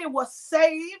 Many were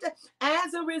saved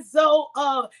as a result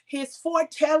of his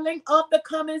foretelling of the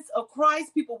comings of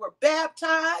Christ. People were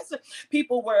baptized.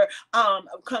 People were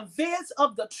convinced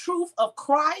of the truth of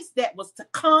Christ that was to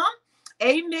come.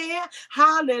 Amen.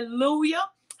 Hallelujah.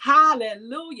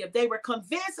 Hallelujah. They were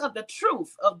convinced of the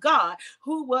truth of God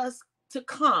who was to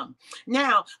come.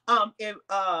 Now, in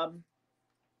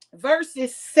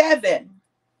verses 7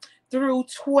 through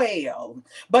 12.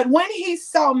 But when he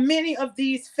saw many of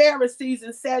these Pharisees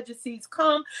and Sadducees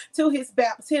come to his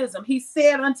baptism, he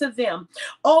said unto them,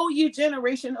 O ye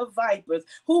generation of vipers,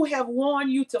 who have warned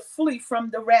you to flee from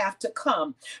the wrath to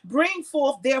come? Bring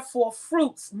forth therefore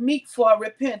fruits meet for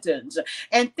repentance,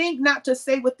 and think not to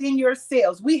say within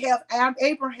yourselves, We have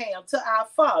Abraham to our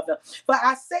father. For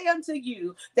I say unto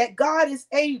you that God is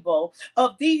able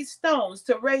of these stones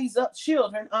to raise up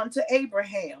children unto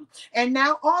Abraham. And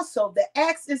now also the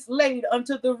axe is laid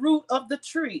unto the root of the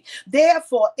tree.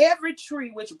 Therefore every tree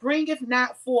which bringeth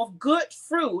not forth good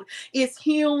fruit is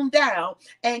hewn down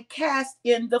and cast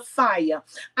in the fire.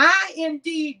 I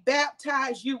indeed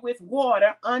baptize you with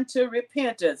water unto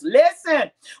repentance.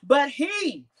 Listen, but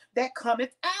he that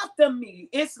cometh after me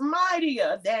is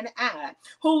mightier than I,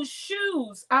 whose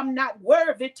shoes I'm not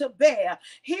worthy to bear.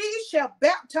 He shall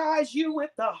baptize you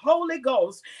with the Holy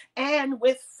Ghost and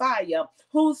with fire,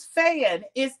 whose fan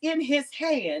is in his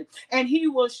hand, and he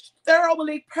will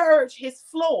thoroughly purge his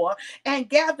floor and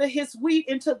gather his wheat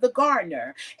into the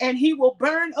garner, and he will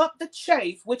burn up the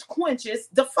chaff which quenches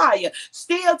the fire.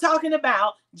 Still talking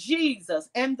about Jesus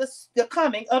and the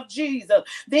coming of Jesus.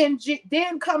 Then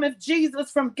cometh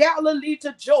Jesus from Galilee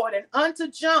to Jordan unto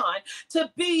John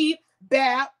to be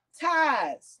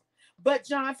baptized. But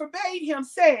John forbade him,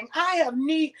 saying, I have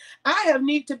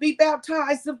need to be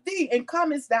baptized of thee, and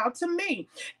comest thou to me?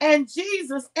 And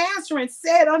Jesus answering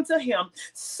said unto him,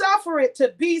 Suffer it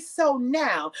to be so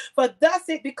now, for thus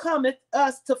it becometh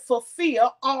us to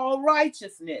fulfill all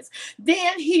righteousness.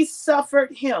 Then he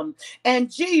suffered him.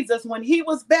 And Jesus, when he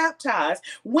was baptized,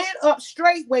 went up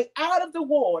straightway out of the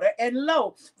water, and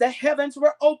lo, the heavens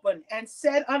were opened, and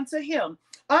said unto him,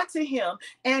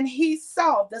 and he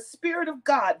saw the Spirit of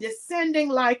God descending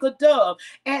like a dove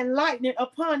and lightning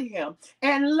upon him.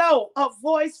 And lo, a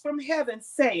voice from heaven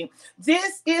saying,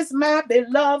 This is my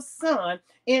beloved Son,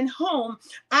 in whom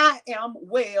I am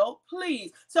well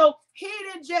pleased. So he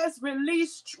didn't just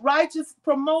release righteous,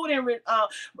 promote and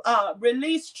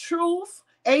release truth,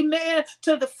 amen,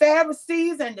 to the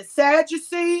Pharisees and the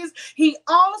Sadducees. He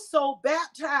also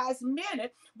baptized many,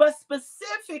 but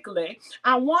specifically,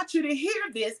 I want you to hear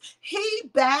this. He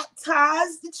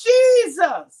baptized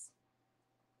Jesus.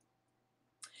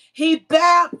 He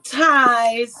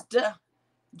baptized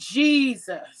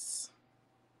Jesus.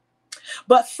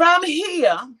 But from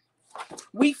here,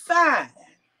 we find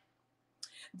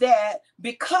that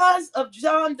because of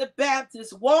John the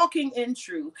Baptist walking in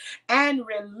truth and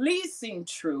releasing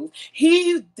truth,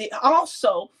 he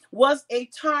also was a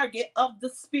target of the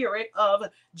spirit of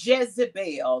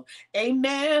Jezebel.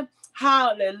 Amen.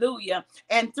 Hallelujah.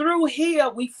 And through here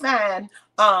we find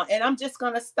And I'm just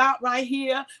going to stop right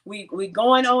here. We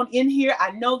going on in here.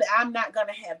 I know that I'm not going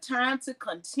to have time to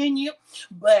continue,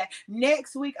 but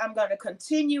next week I'm going to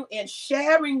continue in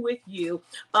sharing with you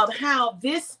of how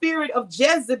this spirit of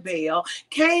Jezebel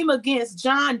came against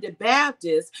John the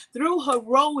Baptist through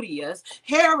Herodias,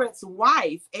 Herod's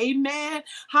wife. Amen.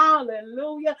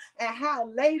 Hallelujah. And how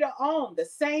later on, the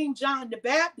same John the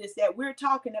Baptist that we're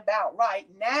talking about right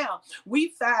now, we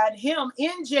find him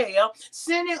in jail,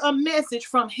 sending a message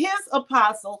from his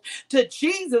apostle to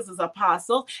Jesus's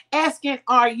apostle, asking,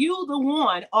 are you the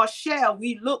one, or shall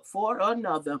we look for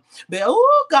another? But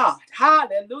oh God,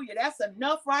 hallelujah. That's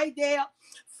enough right there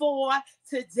for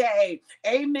today.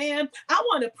 Amen. I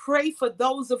want to pray for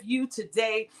those of you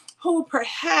today who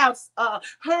perhaps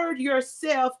heard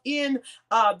yourself in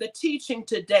the teaching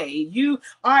today. You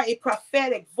are a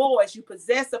prophetic voice. You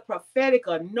possess a prophetic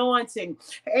anointing.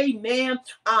 Amen.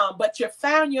 But you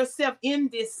found yourself in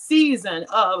this season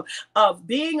of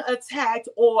being attacked,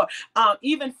 or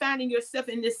even finding yourself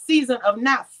in this season of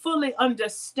not fully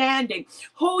understanding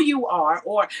who you are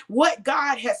or what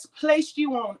God has placed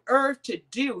you on earth to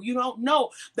do. You don't know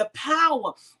the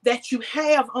power that you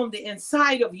have on the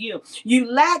inside of you.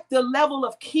 You lack the level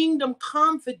of kingdom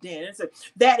confidence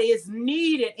that is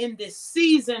needed in this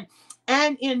season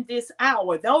and in this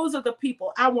hour. Those are the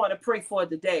people I want to pray for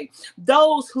today.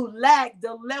 Those who lack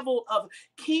the level of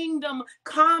kingdom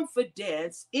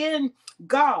confidence in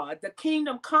God, the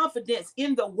kingdom confidence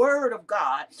in the word of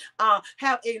God,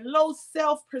 have a low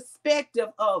self-perspective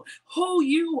of who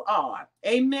you are.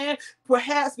 Amen.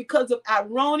 Perhaps because of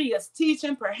erroneous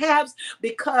teaching, perhaps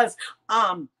because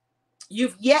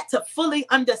you've yet to fully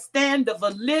understand the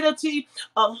validity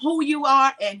of who you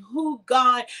are and who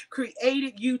God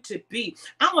created you to be.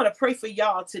 I want to pray for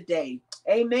y'all today.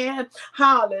 Amen.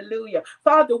 Hallelujah.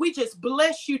 Father, we just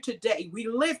bless you today. We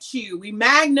lift you. We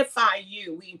magnify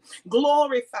you. We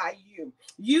glorify you.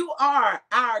 You are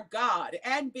our God,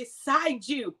 and beside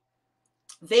you,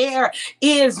 there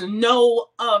is no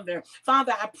other.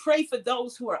 Father, I pray for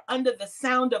those who are under the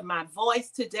sound of my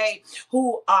voice today,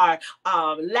 who are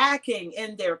lacking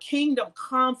in their kingdom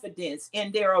confidence,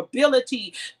 in their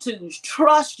ability to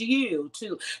trust you,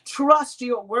 to trust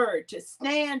your word, to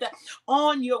stand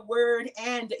on your word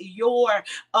and your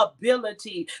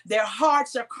ability. Their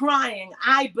hearts are crying,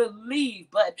 I believe,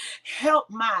 but help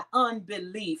my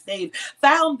unbelief. They've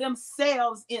found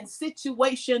themselves in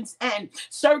situations and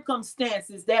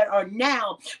circumstances that are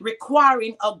now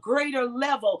requiring a greater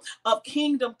level of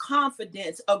kingdom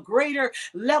confidence, a greater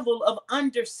level of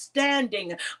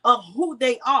understanding of who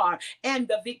they are and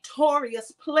the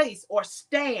victorious place or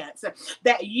stance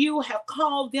that you have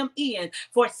called them in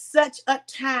for such a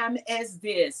time as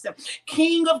this.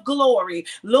 King of glory,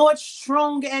 Lord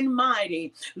strong and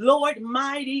mighty, Lord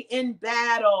mighty in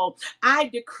battle, I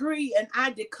decree and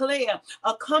I declare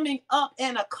a coming up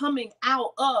and a coming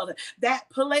out of that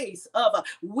place of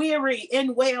weary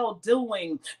in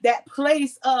well-doing, that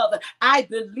place of I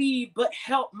believe but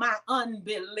help my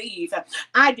unbelief.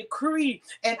 I decree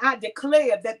and I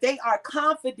declare that they are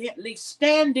confidently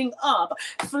standing up,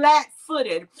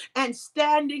 flat-footed, and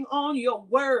standing on your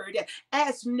word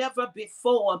as never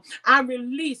before. I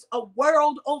release a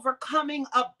world overcoming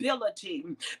ability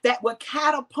that will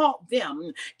catapult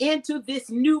them into this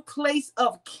new place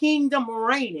of kingdom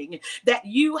reigning that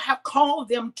you have called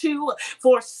them to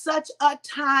for such a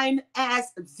time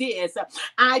as this.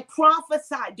 I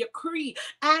prophesy, decree,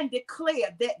 and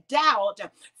declare that doubt,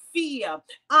 fear,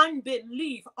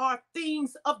 unbelief are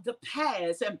things of the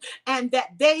past, and that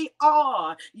they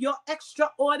are your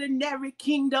extraordinary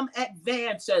kingdom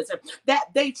advances, that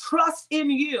they trust in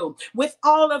you with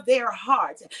all of their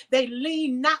hearts. They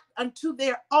lean not unto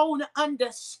their own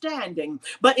understanding,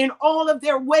 but in all of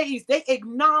their ways they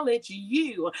acknowledge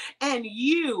you, and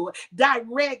you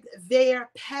direct their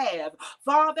path.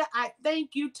 Father, I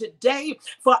thank you today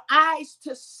for eyes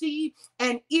to see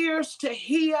and ears to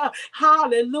hear,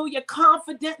 hallelujah,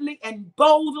 confidently and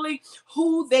boldly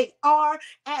who they are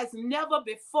as never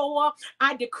before.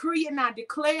 I decree and I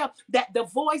declare that the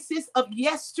voices of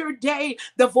yesterday,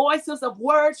 the voices of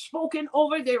words spoken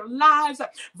over their lives,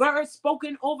 words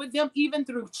spoken over them even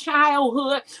through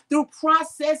childhood, through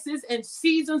processes and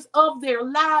seasons of their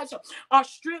lives, are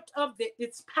stripped of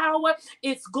its power,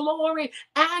 its glory,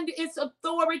 and its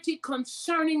authority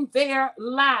concerning their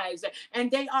lives.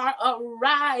 And they are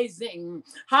arising,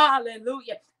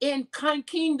 hallelujah, in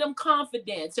kingdom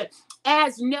confidence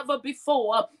as never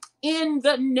before, in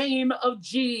the name of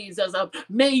Jesus.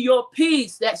 May your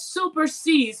peace that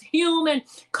supersedes human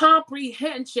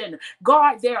comprehension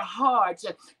guard their hearts,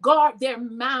 guard their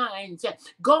minds,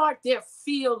 guard their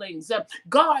feelings,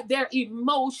 guard their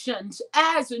emotions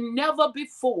as never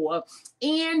before,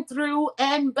 in, through,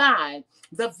 and by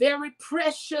the very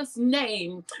precious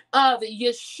name of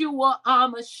Yeshua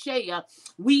HaMashiach.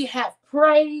 We have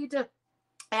prayed,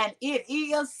 and it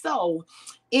is so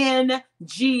in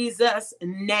Jesus'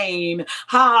 name.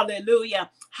 Hallelujah.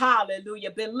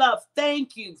 Hallelujah. Beloved,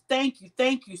 thank you. Thank you.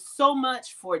 Thank you so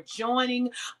much for joining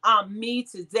me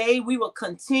today. We will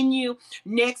continue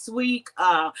next week.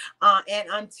 And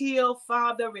until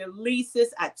Father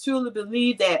releases, I truly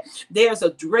believe that there's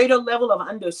a greater level of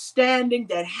understanding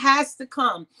that has to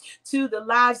come to the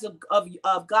lives of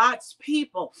God's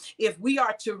people if we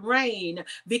are to reign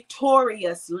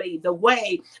victoriously the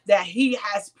way that He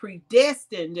has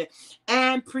predestined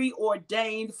and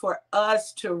preordained for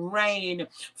us to reign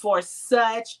for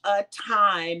such a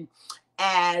time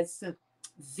as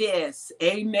this.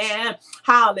 Amen.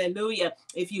 Hallelujah.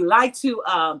 If you like to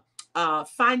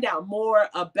find out more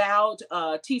about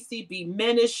TCB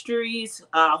Ministries,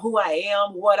 who I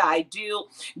am, what I do,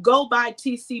 go by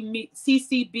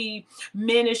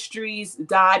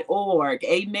tcbministries.org.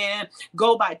 Amen.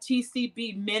 Go by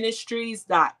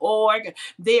tcbministries.org.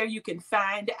 There you can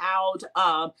find out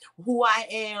who I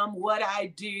am, what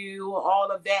I do,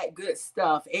 all of that good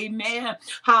stuff. Amen.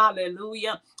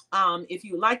 Hallelujah. If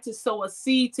you like to sow a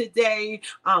seed today,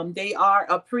 they are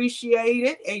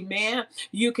appreciated. Amen.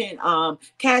 You can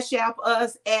cash app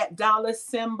us at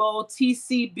 $TCBMIN.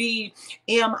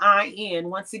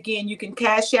 Once again, you can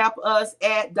cash app us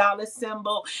at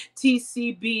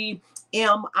 $TCBMIN,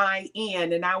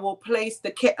 and I will place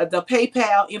the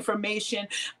PayPal information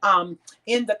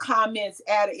in the comments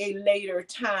at a later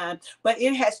time. But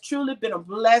it has truly been a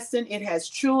blessing. It has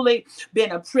truly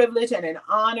been a privilege and an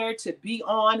honor to be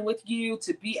on with you,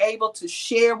 to be able to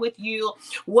share with you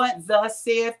what thus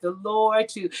saith the Lord,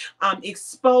 to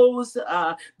expose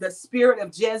the spirit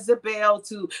of Jezebel,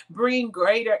 to bring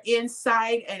greater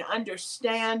insight and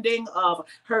understanding of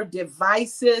her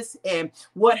devices and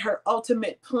what her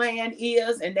ultimate plan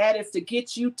is, and that is to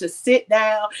get you to sit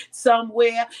down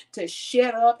somewhere, to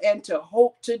shut up, and to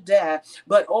hope to die.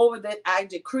 But over that, I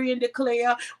decree and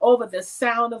declare over the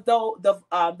sound of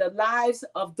the lives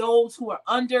of those who are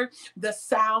under the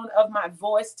sound of my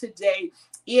voice today,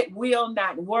 it will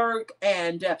not work,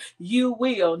 and you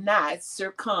will not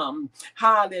succumb.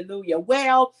 Hallelujah.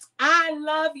 Well, I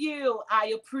love you.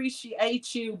 I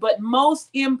appreciate you. But most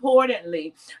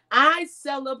importantly, I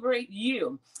celebrate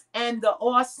you and the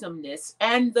awesomeness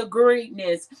and the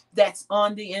greatness that's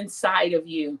on the inside of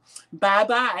you.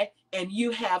 Bye-bye, and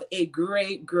you have a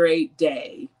great, great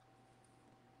day.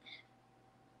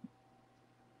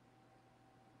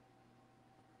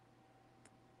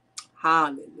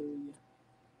 Hallelujah.